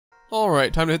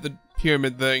Alright, time to hit the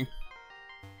pyramid thing.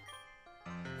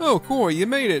 Oh, Corey, you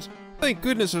made it! Thank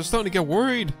goodness, I was starting to get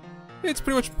worried. It's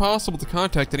pretty much impossible to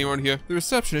contact anyone here. The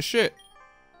reception is shit.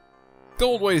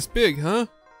 Goldway is big, huh?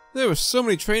 There were so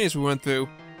many trainers we went through.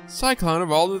 Cyclone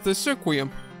evolved into the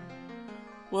Cirquium.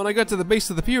 When I got to the base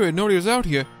of the pyramid, nobody was out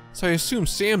here, so I assume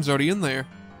Sam's already in there.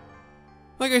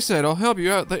 Like I said, I'll help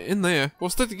you out in there. We'll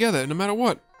stick together, no matter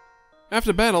what.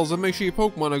 After battles, I'll make sure your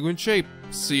Pokemon are in good shape.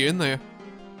 See you in there.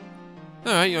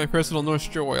 Alright, you're my personal North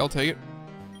Joy, I'll take it.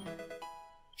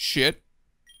 Shit.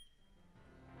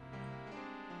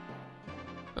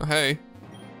 Oh, hey.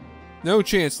 No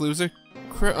chance, loser.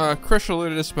 Crush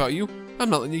alerted us about you. I'm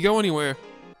not letting you go anywhere.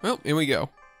 Well, in we go.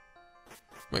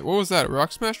 Wait, what was that? A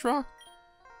rock smash rock?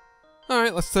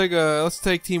 Alright, let's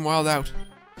take Team Wild out.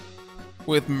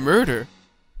 With murder.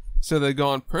 So they're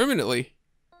gone permanently.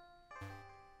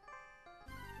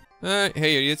 Hey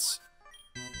idiots.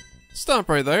 Stop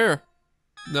right there.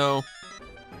 No.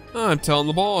 I'm telling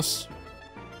the boss.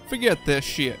 Forget this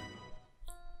shit.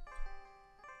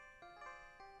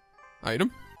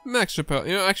 Item? Max repel.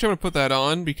 You know, actually I'm gonna put that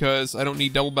on because I don't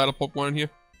need double battle Pokemon in here.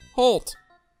 Halt!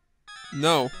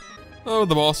 No. Oh,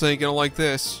 the boss ain't gonna like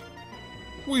this.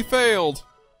 We failed!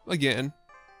 Again.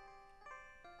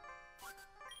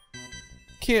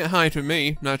 Can't hide from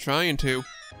me, not trying to.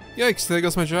 Yikes, there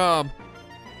goes my job.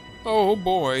 Oh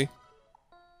boy.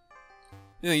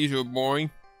 Yeah, usually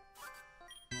boring.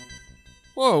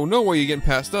 Whoa, no way you're getting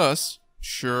past us.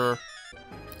 Sure.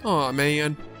 Aw,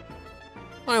 man.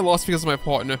 I lost because of my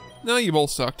partner. Now you both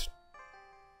sucked.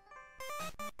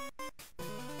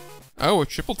 Oh, a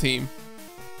triple team.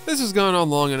 This has gone on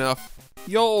long enough.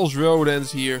 Y'all's road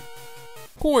ends here.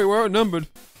 Corey, we're outnumbered.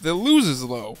 The losers,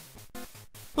 though.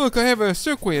 Look, I have a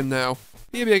Cirquium now.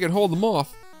 Maybe I can hold them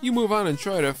off. You move on and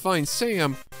try to find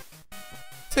Sam.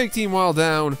 Take Team Wild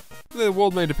down. The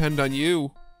world may depend on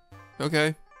you.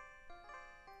 Okay.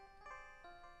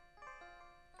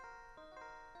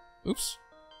 Oops.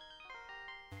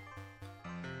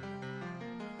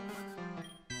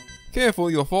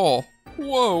 Careful, you'll fall.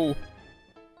 Whoa!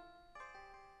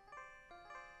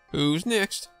 Who's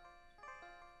next?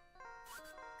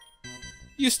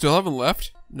 You still haven't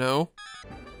left? No.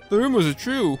 The rumors are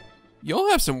true. Y'all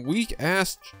have some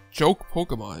weak-ass joke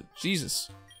Pokemon. Jesus.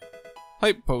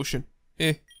 Hype Potion.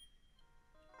 Eh.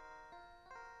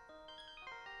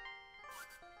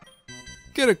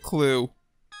 Get a clue.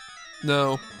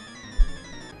 No.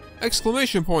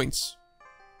 Exclamation points.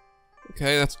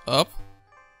 Okay, that's up.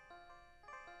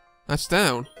 That's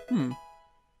down.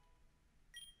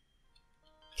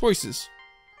 Choices.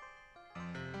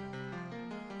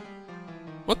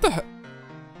 What the heck?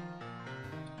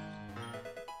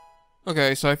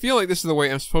 Okay, so I feel like this is the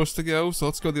way I'm supposed to go, so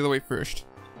let's go the other way first.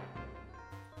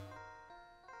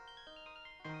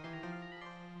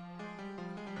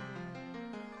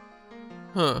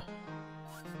 Huh.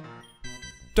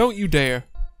 Don't you dare.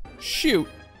 Shoot.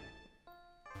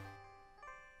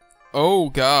 Oh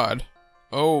god.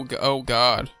 Oh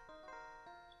god.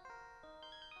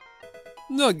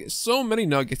 Nuggets. So many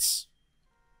nuggets.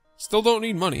 Still don't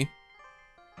need money.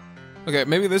 Okay,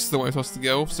 maybe this is the way I'm supposed to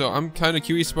go, so I'm kind of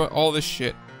curious about all this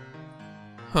shit.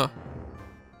 Huh.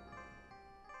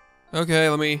 Okay,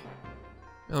 let me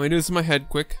do this in my head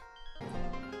quick.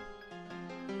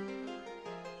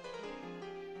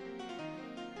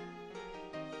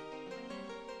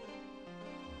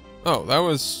 Oh, that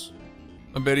was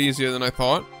a bit easier than I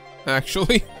thought,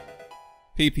 actually.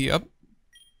 PP up.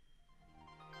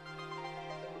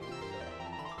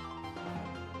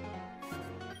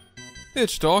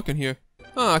 It's dark in here.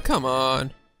 Ah, come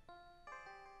on.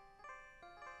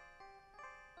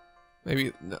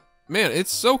 Maybe... No. Man,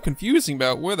 it's so confusing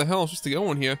about where the hell I'm supposed to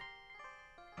go in here.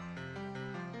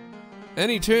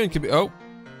 Any turn could be... Oh.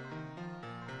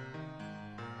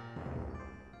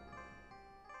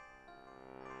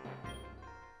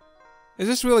 Is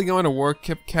this really going to work,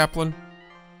 Kaplan?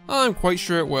 I'm quite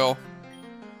sure it will.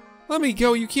 Let me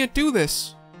go, you can't do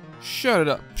this. Shut it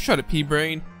up. Shut it,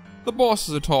 P-Brain. The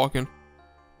bosses are talking.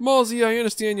 Mozzie, I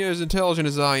understand you're as intelligent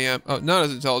as I am. Oh, not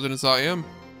as intelligent as I am.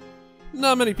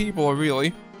 Not many people are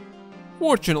really.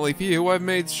 Fortunately for you, I've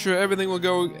made sure everything will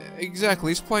go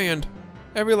exactly as planned.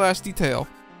 Every last detail.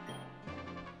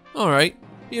 Alright,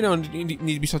 you don't need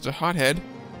to be such a hothead.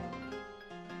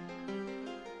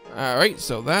 Alright,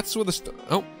 so that's where the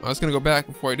oh, I was gonna go back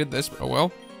before I did this, but oh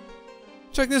well.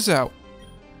 Check this out.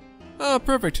 Ah,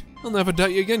 perfect. I'll never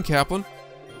doubt you again, Kaplan.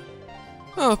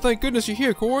 Oh, thank goodness you're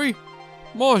here, Corey.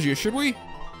 Mozzie, should we?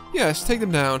 Yes, take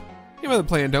them down. You have the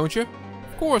plan, don't you?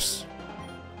 Of course.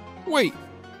 Wait.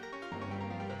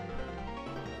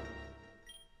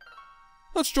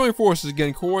 Let's join forces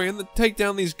again, Corey, and take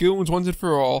down these goons once and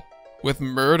for all. With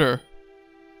murder.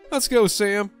 Let's go,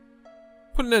 Sam.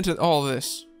 Put an end to all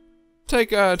this. Take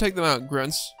them out,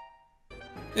 grunts.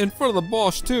 In front of the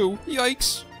boss, too.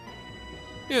 Yikes.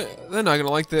 Yeah, they're not gonna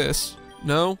like this.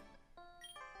 No?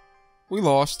 We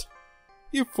lost.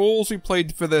 You fools, we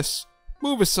played for this.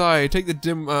 Move aside, take the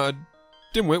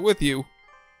dimwit with you.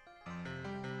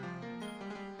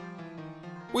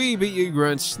 We beat you,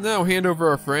 grunts. Now hand over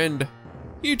our friend.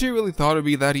 You two really thought it'd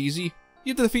be that easy?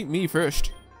 You had to defeat me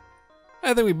first.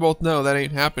 I think we both know that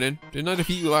ain't happening. Didn't I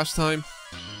defeat you last time?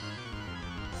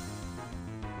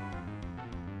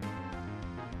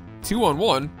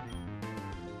 2-on-1?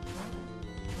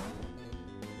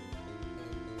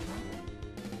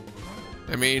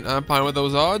 I mean, I'm fine with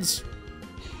those odds.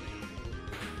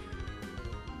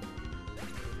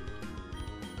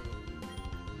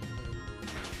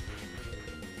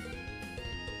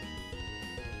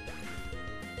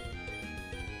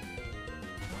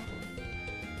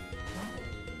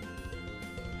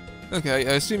 Okay,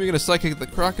 I assume you're gonna psychic the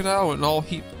crocodile and I'll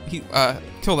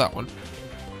kill that one.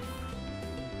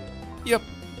 Yep.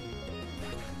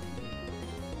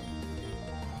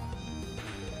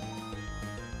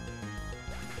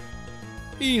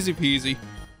 Easy peasy.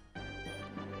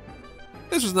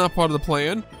 This was not part of the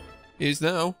plan. Is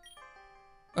now.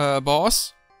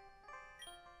 Boss?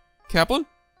 Kaplan?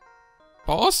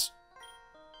 Boss?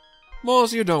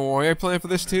 Mozzie, don't worry, I planned for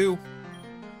this too.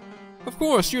 Of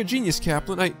course, you're a genius,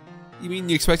 Kaplan. You mean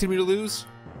you expected me to lose?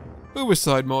 Move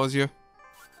aside, Mozzie.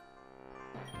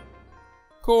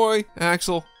 Coy,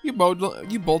 Axel, you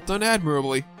both done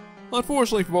admirably.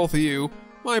 Unfortunately for both of you,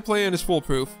 my plan is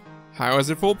foolproof. How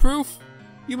is it foolproof?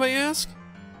 You may ask?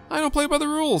 I don't play by the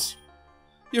rules.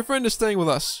 Your friend is staying with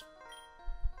us.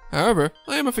 However,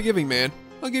 I am a forgiving man.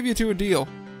 I'll give you two a deal.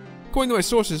 According to my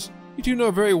sources, you two know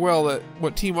very well that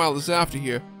what Team Wild is after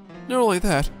here. Not only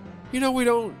that, you know we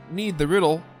don't need the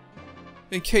riddle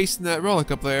encased in that relic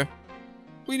up there.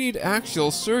 We need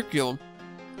actual circulum.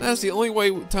 That's the only way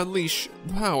to unleash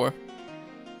the power.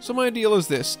 So my deal is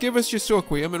this. Give us your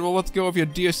Sorquium and we'll let go of your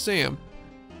dear Sam.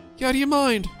 Get out of your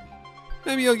mind.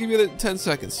 Maybe I'll give you the 10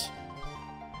 seconds.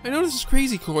 I know this is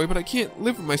crazy, Coy, but I can't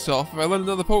live with myself if I let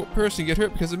another person get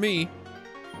hurt because of me.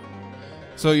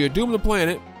 So you're doomed the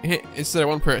planet instead of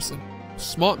one person.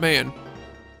 Smart man.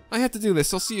 I have to do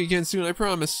this. I'll see you again soon, I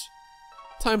promise.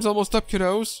 Time's almost up,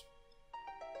 kiddos.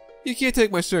 You can't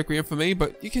take my Sorquium from me,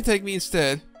 but you can take me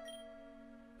instead.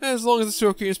 As long as the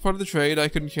Sorquium is part of the trade, I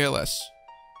couldn't care less.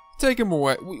 Take him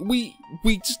away. We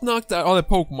just knocked out all the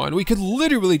Pokemon. We could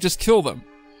literally just kill them.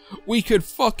 We could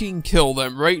fucking kill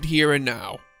them right here and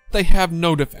now. They have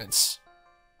no defense.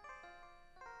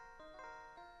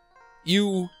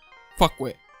 You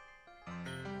fuckwit.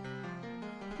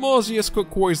 Mozzie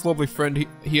escort Coy's lovely friend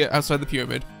here outside the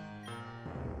pyramid.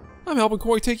 I'm helping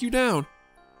Coy take you down.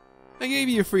 I gave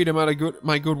you your freedom out of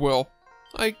my goodwill.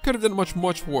 I could have done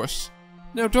much worse.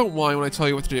 Now don't whine when I tell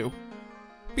you what to do.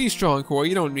 Be strong, Coy.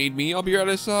 You don't need me. I'll be right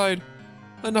outside.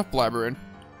 Enough blabbering.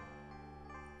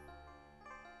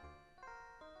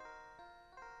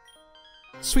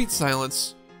 Sweet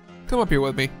silence. Come up here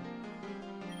with me.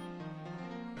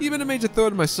 You've been a major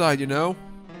thorn in my side, you know.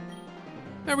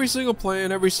 Every single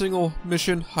plan, every single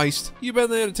mission, heist, you've been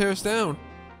there to tear us down.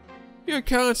 You're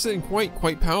constant and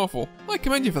quite powerful. I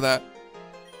commend you for that.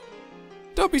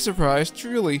 Don't be surprised,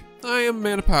 truly. I am a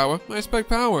man of power. I expect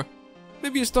power.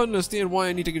 Maybe you're starting to understand why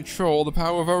I need to control the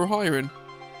power of our Hiron.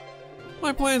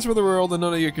 My plans for the world are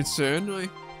none of your concern.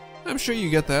 I'm sure you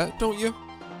get that, don't you?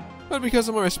 But because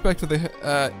of my respect for the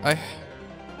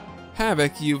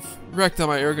havoc you've wreaked on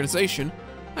my organization,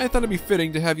 I thought it'd be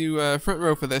fitting to have you front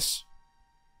row for this.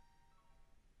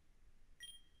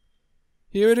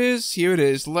 Here it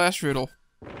is, last riddle.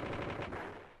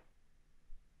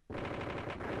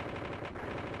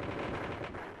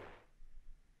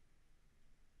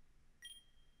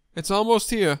 It's almost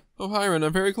here. Oh, Hiron,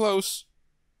 I'm very close.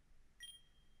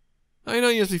 I know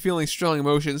you must be feeling strong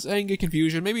emotions, anger,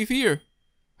 confusion, maybe fear.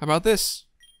 How about this?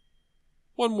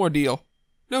 One more deal.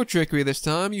 No trickery this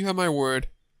time, you have my word.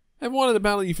 I've wanted to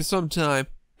battle you for some time,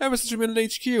 ever since we met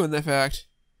at HQ, in that fact.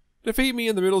 Defeat me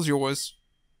and the riddle's yours.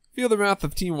 Feel the wrath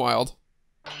of Team Wild.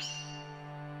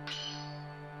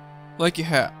 Like your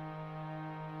hat.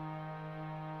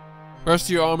 Rest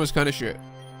of your armor's kinda shit.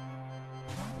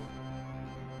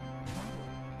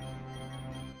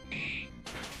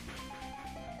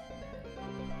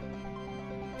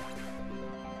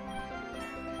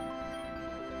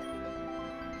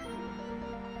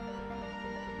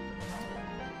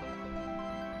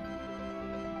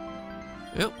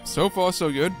 Yep, so far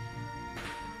so good.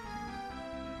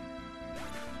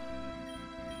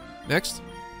 Next.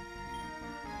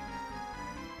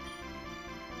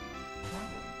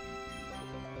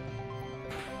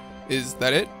 Is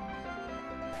that it?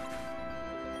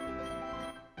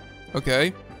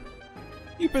 Okay.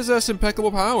 You possess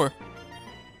impeccable power.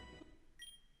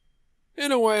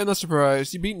 In a way, I'm not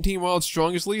surprised. You've beaten Team Wild's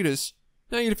strongest leaders.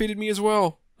 Now you defeated me as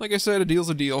well. Like I said, a deal's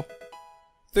a deal.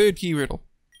 Third key riddle.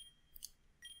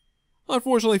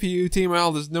 Unfortunately for you, Team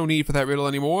Wild, there's no need for that riddle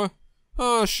anymore.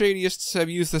 Shadyists have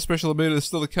used the special ability to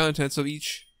steal the contents of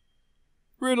each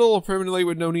riddle permanently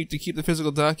with no need to keep the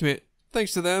physical document.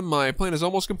 Thanks to them, my plan is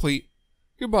almost complete.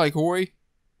 Goodbye, Corey.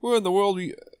 Where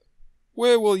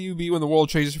will you be when the world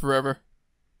changes forever?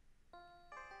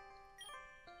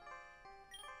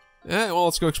 Well,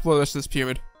 let's go explore the rest of this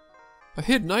pyramid. A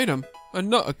hidden item?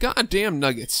 A goddamn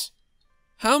nuggets.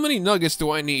 How many nuggets do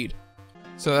I need?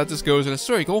 So that just goes in a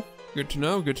circle. Good to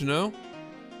know, good to know.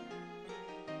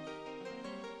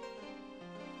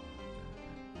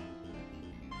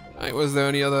 Alright, was there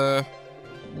any other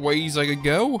ways I could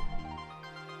go?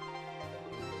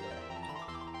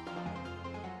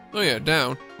 Oh yeah,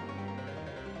 down.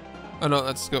 Oh no,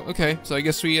 let's go. Okay, so I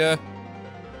guess we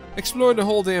explored the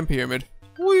whole damn pyramid.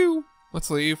 Woo! Let's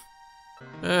leave.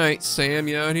 Alright, Sam,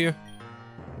 you out here?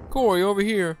 Corey, over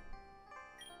here.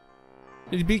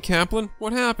 Did you beat Kaplan?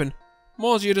 What happened?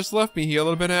 Malgia just left me here a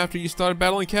little bit after you started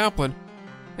battling Kaplan.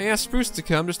 I asked Spruce to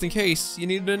come just in case you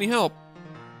needed any help.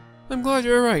 I'm glad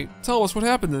you're alright. Tell us what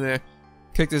happened in there.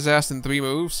 Kicked his ass in 3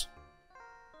 moves.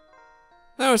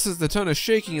 That was just the ton of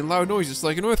shaking and loud noises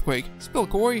like an earthquake. Spill,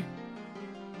 Corey.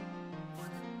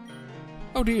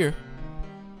 Oh dear.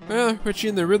 Well, Richie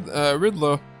and the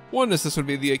Riddler warned us this would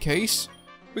be the case.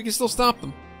 We can still stop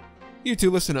them. You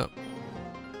two listen up.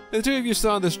 The two of you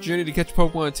started this journey to catch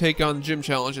Pokemon and take on gym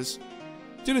challenges.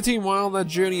 Due to Team Wild, that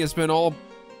journey has been all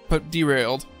but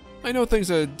derailed. I know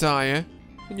things are dire,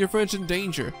 and your friend's in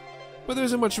danger, but there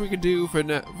isn't much we can do for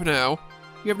now.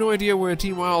 We have no idea where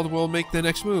Team Wild will make their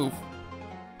next move.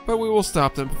 But we will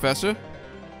stop them, Professor.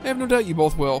 I have no doubt you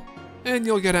both will, and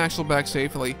you'll get Axel back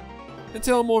safely.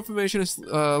 Until more information is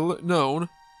known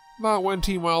about when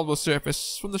Team Wild will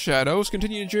surface from the shadows,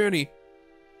 continue your journey.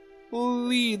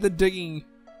 Lead the digging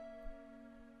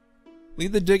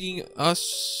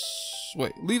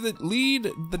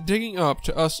up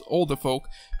to us older folk.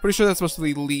 Pretty sure that's supposed to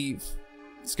be leave.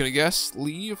 Just gonna guess,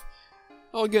 leave.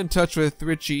 I'll get in touch with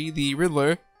Richie, the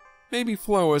Riddler. Maybe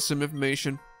Flo has some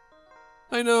information.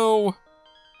 I know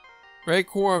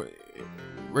Requiem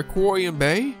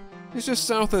Bay is just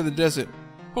south of the desert,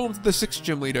 home to the 6th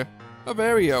gym leader,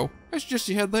 Avario. I suggest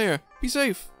you head there. Be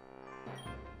safe.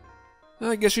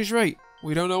 I guess she's right.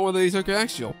 We don't know whether he took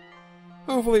Axial.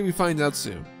 Hopefully we find out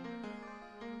soon.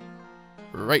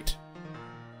 Right.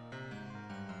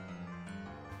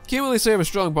 Can't really say I have a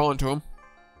strong bond to him.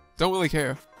 Don't really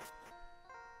care.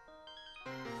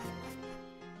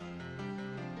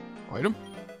 Item?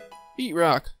 Eat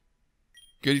rock.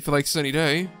 Good for like sunny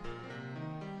day.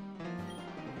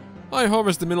 I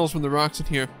harvest the minerals from the rocks in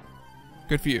here.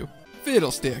 Good for you.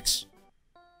 Fiddlesticks.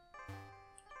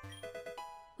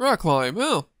 Rock climb.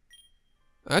 Oh.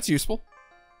 That's useful.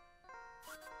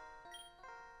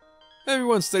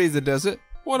 Everyone studies the desert.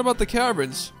 What about the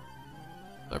caverns?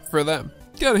 I prefer them.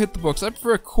 Gotta hit the books. I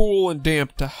prefer cool and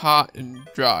damp to hot and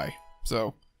dry.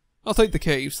 So, I'll take the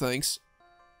caves, thanks.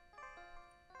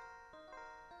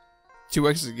 2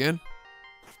 X's again.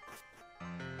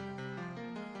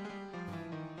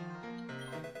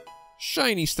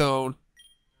 Shiny stone.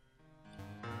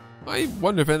 I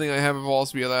wonder if anything I have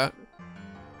evolves via that.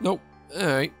 Nope.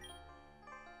 Alright.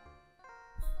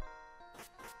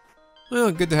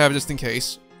 Well, good to have just in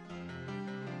case.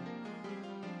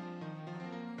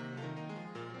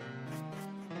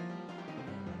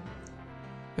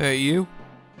 Hey, you.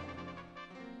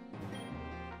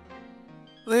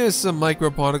 There's some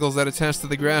microparticles that attach to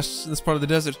the grass in this part of the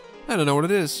desert. I don't know what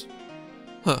it is.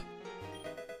 Huh.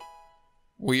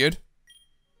 Weird.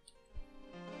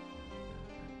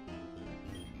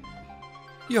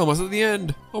 You're almost at the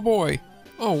end. Oh boy.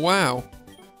 Oh wow.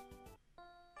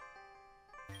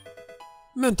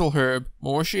 Mental herb.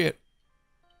 More shit.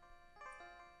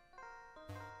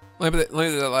 Land that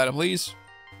ladder, please.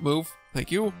 Move.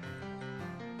 Thank you.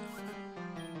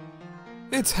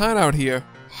 It's hot out here.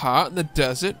 Hot in the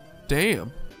desert?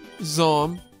 Damn.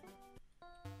 Zom.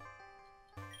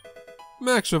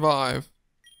 Max revive.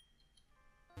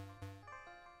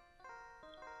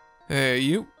 Hey,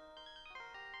 you.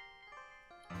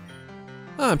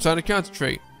 I'm trying to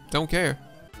concentrate. Don't care.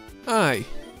 I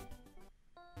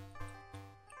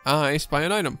spy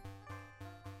an item.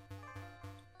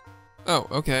 Oh,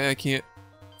 okay, I can't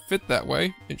fit that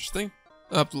way. Interesting.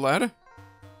 Up the ladder.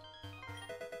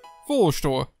 Full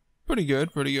store. Pretty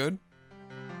good, pretty good.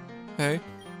 Hey.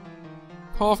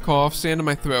 Cough, cough, sand in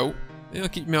my throat. And I'll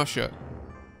keep your mouth shut.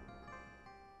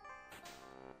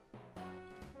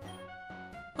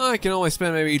 I can only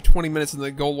spend maybe 20 minutes in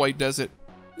the Gold White Desert.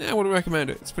 Yeah, I wouldn't recommend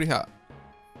it. It's pretty hot.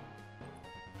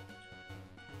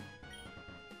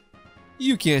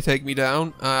 You can't take me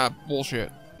down.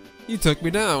 Bullshit. You took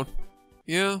me down.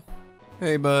 Yeah?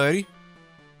 Hey, buddy.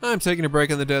 I'm taking a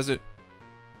break in the desert.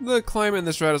 The climate in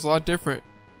this route is a lot different.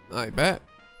 I bet.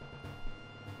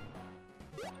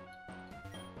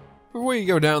 Before you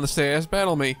go down the stairs,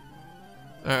 battle me.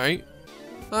 Alright.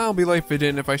 I'll be late for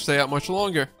dinner if I stay out much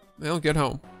longer. I'll get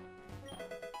home.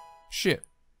 Shit.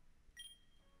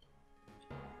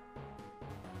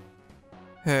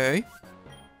 Hey.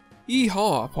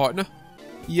 Yeehaw, partner.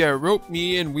 Yeah, rope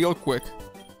me in real quick.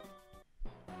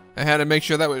 I had to make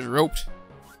sure that was roped.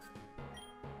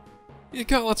 You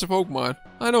caught lots of Pokemon.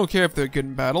 I don't care if they're good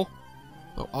in battle.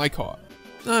 Oh, I caught.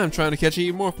 I'm trying to catch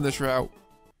even more from this route.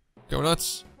 Go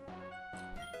nuts.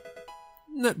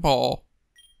 Netball.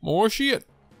 More shit.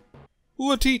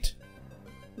 Lateet.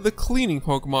 The cleaning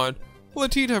Pokemon.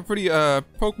 Lateet have pretty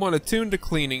Pokemon attuned to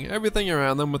cleaning everything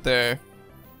around them with their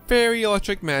fairy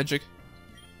electric magic.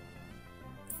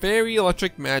 Fairy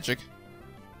electric magic.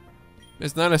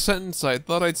 It's not a sentence I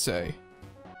thought I'd say.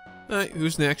 Alright,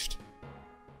 who's next?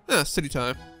 Ah, city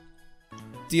time.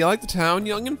 Do you like the town,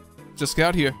 youngin'? Just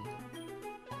got here.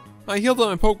 I healed up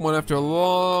my Pokemon after a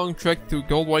long trek through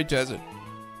Gold White Desert.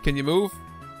 Can you move?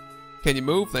 Can you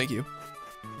move? Thank you.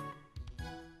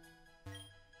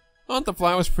 Aren't the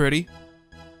flowers pretty?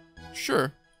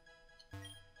 Sure.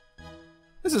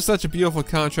 This is such a beautiful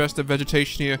contrast of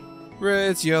vegetation here.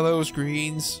 Reds, yellows,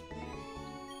 greens.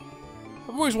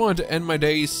 I've always wanted to end my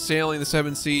days sailing the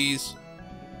seven seas.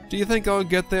 Do you think I'll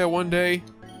get there one day?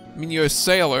 I mean, you're a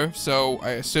sailor, so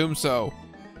I assume so.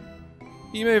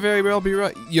 You may very well be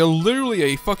right. You're literally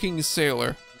a fucking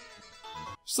sailor.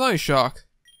 Psyshock.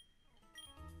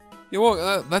 Yeah,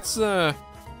 well, that's an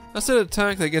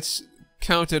attack that gets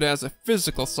counted as a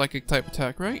physical psychic type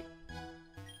attack, right?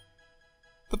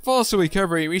 The Fossil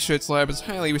Recovery Research Lab is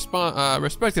highly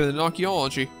respected in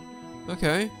archaeology.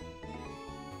 Okay.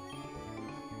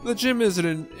 The gym is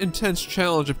an intense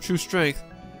challenge of true strength.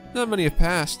 Not many have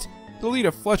passed. The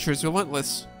leader, Fletcher, is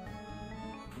relentless.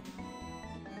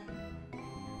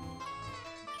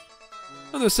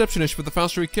 I'm the receptionist for the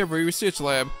Fossil Recovery Research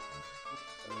Lab.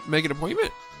 Make an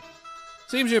appointment?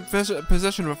 Seems you're in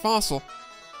possession of a fossil.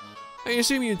 I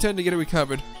assume you intend to get it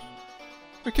recovered.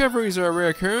 Recoveries are a rare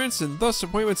occurrence, and thus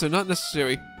appointments are not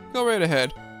necessary. Go right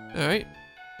ahead. Alright.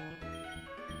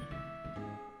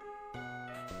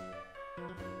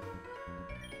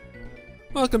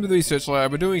 Welcome to the research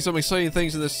lab. We're doing some exciting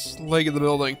things in this leg of the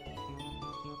building.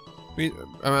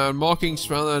 Markings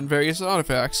found on various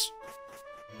artifacts.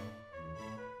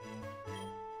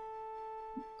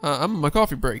 I'm on my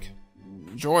coffee break.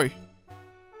 Enjoy.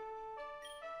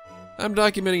 I'm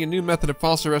documenting a new method of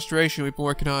fossil restoration we've been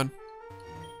working on.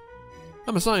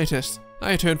 I'm a scientist.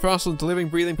 I turn fossils into living,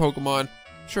 breathing Pokemon.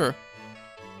 Sure.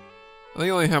 I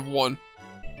only have one.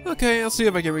 Okay, I'll see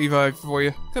if I can revive for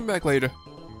you. Come back later.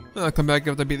 I'll come back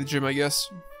after I beat the gym, I guess.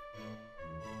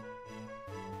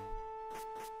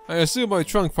 I assume my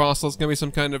trunk fossil is gonna be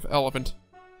some kind of elephant.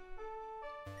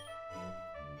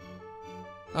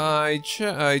 I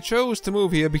chose to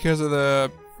move here because of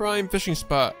the prime fishing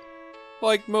spot.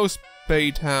 Like most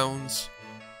bay towns.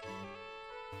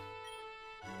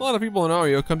 A lot of people in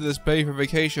Ario come to this bay for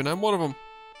vacation. I'm one of them.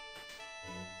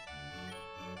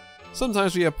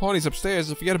 Sometimes we have parties upstairs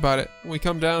and forget about it when we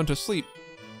come down to sleep.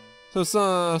 So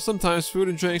sometimes food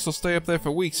and drinks will stay up there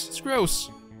for weeks. It's gross.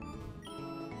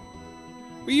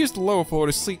 We use the lower floor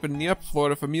to sleep and the upper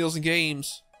floor for meals and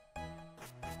games.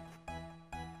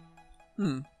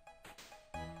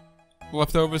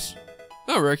 Leftovers?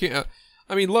 I reckon.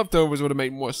 I mean, leftovers would have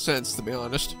made more sense, to be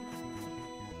honest.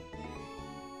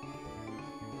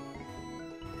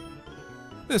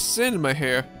 There's sand in my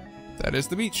hair. That is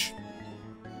the beach.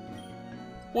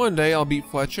 One day I'll beat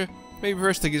Fletcher. Maybe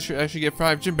first I should get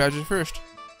 5 gym badges first.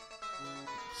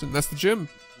 So that's the gym.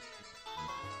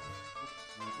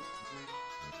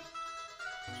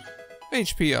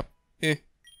 HP up. Eh.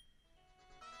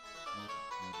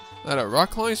 That a rock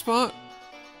climbing spot?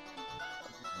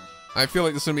 I feel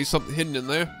like there's gonna be something hidden in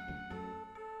there.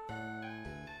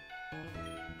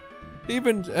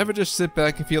 Ever just sit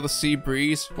back and feel the sea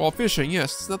breeze while fishing?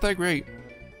 Yes, it's not that great.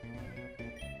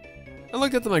 I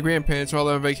looked up to my grandparents while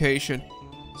they're on vacation,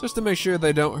 just to make sure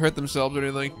they don't hurt themselves or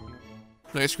anything.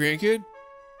 Nice grandkid.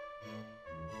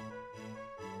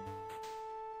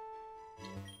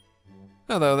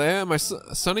 Hello there,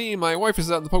 Sonny. My wife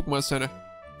is out in the Pokemon Center.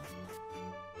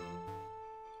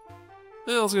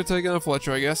 Well, let's go take on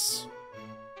Fletcher, I guess.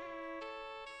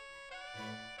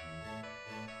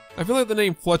 I feel like the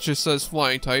name Fletcher says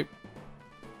flying type.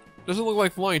 Doesn't look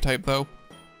like flying type, though.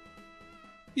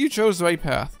 You chose the right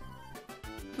path.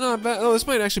 Not bad. Oh, this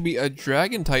might actually be a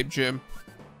dragon type gym.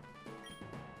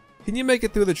 Can you make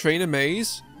it through the trainer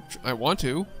maze? I want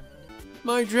to.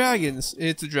 My dragons.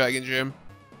 It's a dragon gym.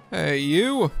 Hey,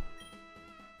 you.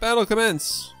 Battle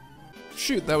commence.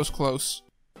 Shoot, that was close.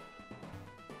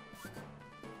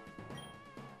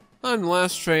 I'm the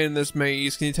last train in this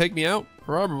maze. Can you take me out?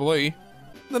 Probably.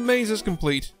 The maze is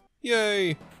complete.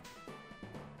 Yay.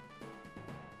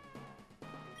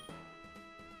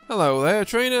 Hello there,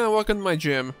 trainer. Welcome to my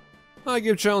gym. I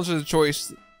give challengers a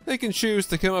choice. They can choose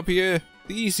to come up here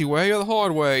the easy way or the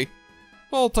hard way.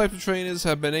 All types of trainers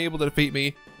have been able to defeat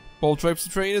me. All types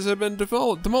of trainers have been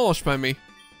demolished by me.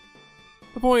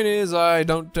 The point is, I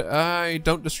don't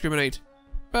discriminate.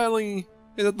 Battling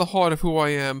is at the heart of who I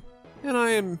am,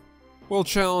 and will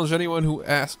challenge anyone who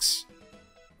asks.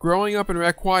 Growing up in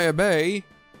Raquia Bay,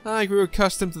 I grew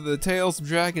accustomed to the tales of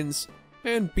dragons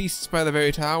and beasts by the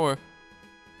very tower.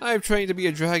 I have trained to be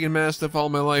a dragon master for all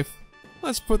my life.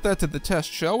 Let's put that to the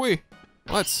test, shall we?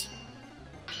 Let's.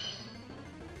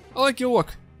 I like your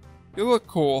look. You look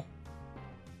cool.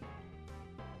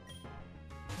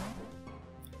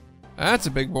 That's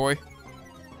a big boy.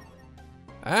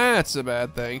 That's a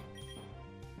bad thing.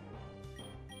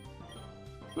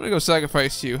 I'm gonna go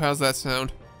sacrifice you. How's that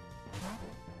sound?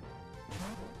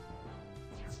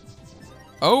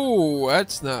 Oh,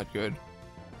 that's not good.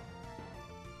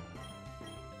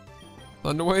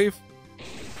 Thunderwave?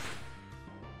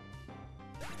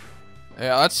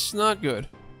 Yeah, that's not good.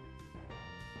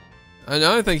 And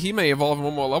I think he may evolve in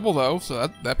one more level though, so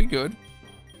that'd be good.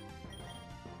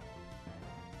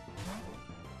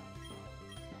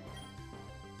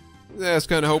 Yeah, I was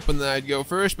kind of hoping that I'd go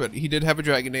first, but he did have a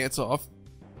Dragon Dance off.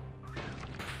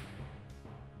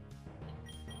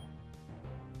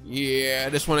 Yeah,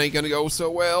 this one ain't gonna go so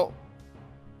well.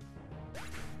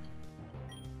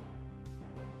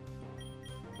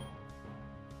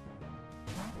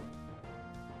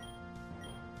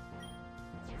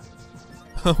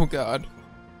 Oh god.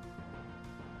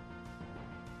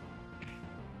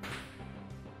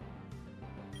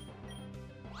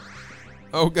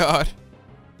 Oh god.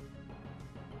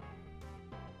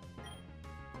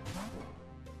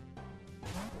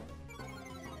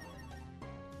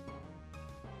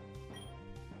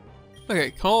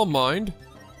 Okay, calm mind.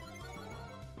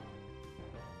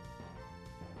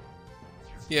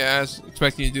 Yeah, I was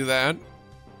expecting you to do that.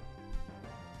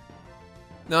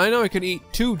 Now I know I can eat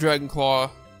two Dragon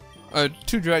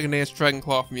Dance Dragon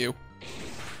Claw from you.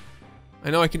 I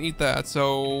know I can eat that,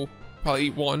 so probably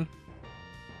eat one.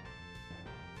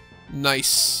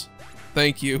 Nice.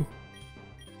 Thank you.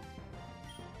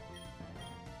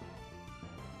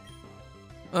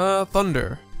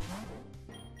 Thunder.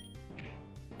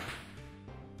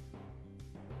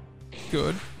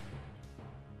 Good.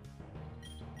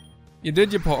 You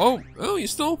did your paw. Oh, you're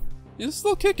still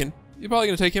kicking. You're probably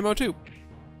gonna take him out too.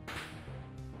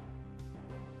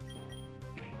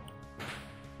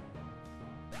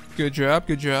 Good job,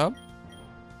 good job.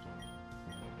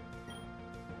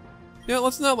 Yeah,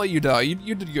 let's not let you die.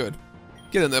 You did good.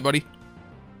 Get in there, buddy.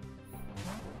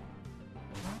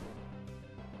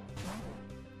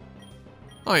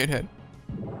 Iron Head.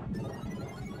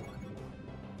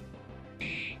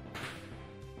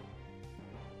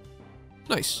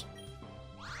 Nice.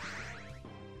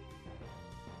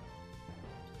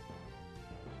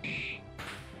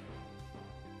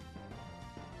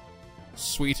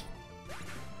 Sweet.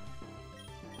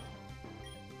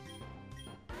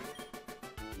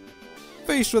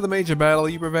 Faced with a major battle,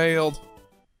 you prevailed.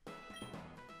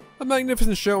 A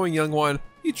magnificent showing, young one.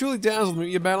 You truly dazzled me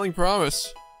with your battling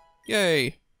prowess.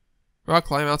 Yay. Rock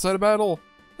climb outside of battle.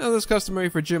 As is customary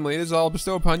for gym leaders, I'll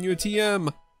bestow upon you a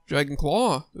TM. Dragon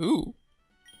Claw. Ooh.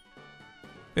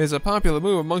 It is a popular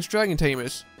move amongst dragon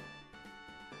tamers.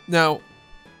 Now,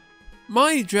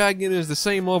 my dragon is the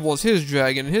same level as his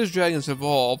dragon, and his dragon's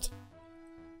evolved.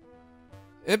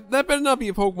 That better not be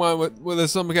a Pokemon where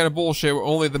there's some kind of bullshit where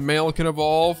only the male can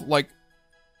evolve, like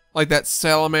that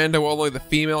salamander where only the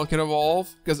female can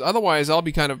evolve, because otherwise I'll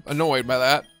be kind of annoyed by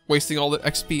that, wasting all the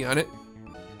XP on it.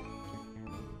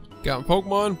 Got a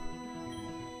Pokemon.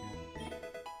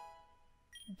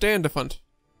 Dandafunt.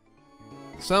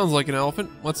 Sounds like an elephant.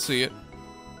 Let's see it.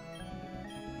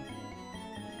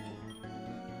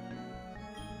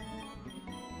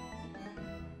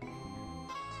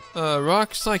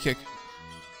 Rock Psychic.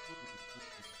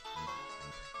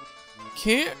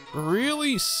 can't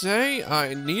really say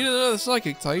I need another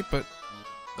psychic type, but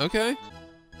okay.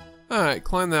 Alright,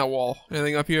 climb that wall.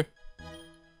 Anything up here?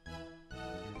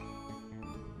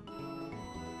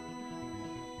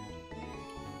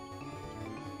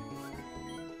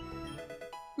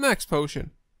 Max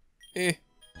potion. Eh.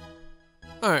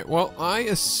 Alright, well, I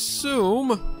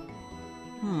assume...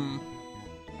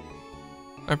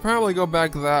 I probably go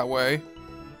back that way.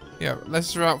 Yeah, this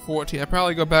is Route 14. I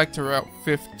probably go back to Route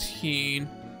 15.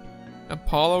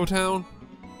 Apollo Town?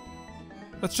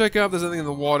 Let's check out if there's anything in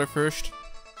the water first.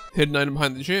 Hidden item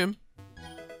behind the gym.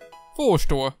 Forge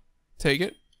door. Take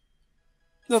it.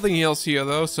 Nothing else here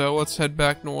though, so let's head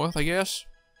back north, I guess.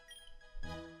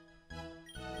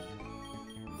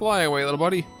 Fly away, little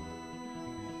buddy.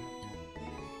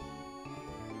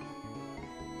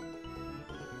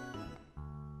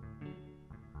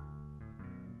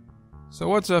 So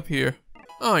what's up here?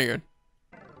 Iron.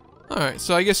 Alright,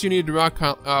 so I guess you need to rock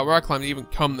climb to even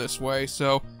come this way,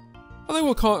 so I think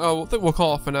we'll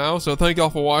call it for now. So thank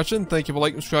y'all for watching, thank you for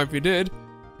liking and subscribing if you did.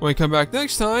 When we come back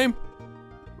next time,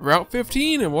 Route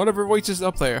 15 and whatever waits us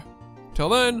up there. Till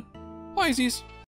then, byesies.